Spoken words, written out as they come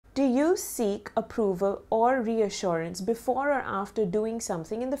Do you seek approval or reassurance before or after doing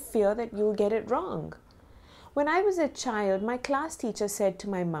something in the fear that you'll get it wrong? When I was a child, my class teacher said to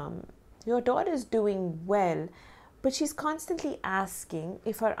my mom, "Your daughter's doing well, but she's constantly asking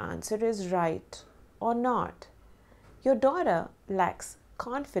if her answer is right or not. Your daughter lacks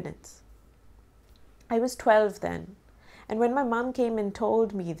confidence." I was 12 then. And when my mom came and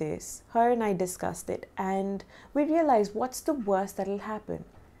told me this, her and I discussed it, and we realized, what's the worst that'll happen?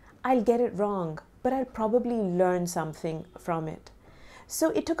 I'll get it wrong, but I'll probably learn something from it. So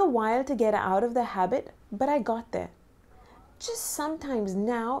it took a while to get out of the habit, but I got there. Just sometimes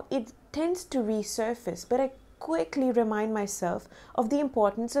now it tends to resurface, but I quickly remind myself of the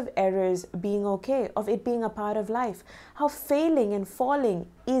importance of errors being okay, of it being a part of life, how failing and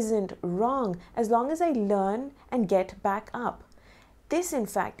falling isn't wrong as long as I learn and get back up. This, in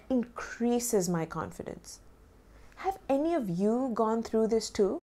fact, increases my confidence. Have any of you gone through this too?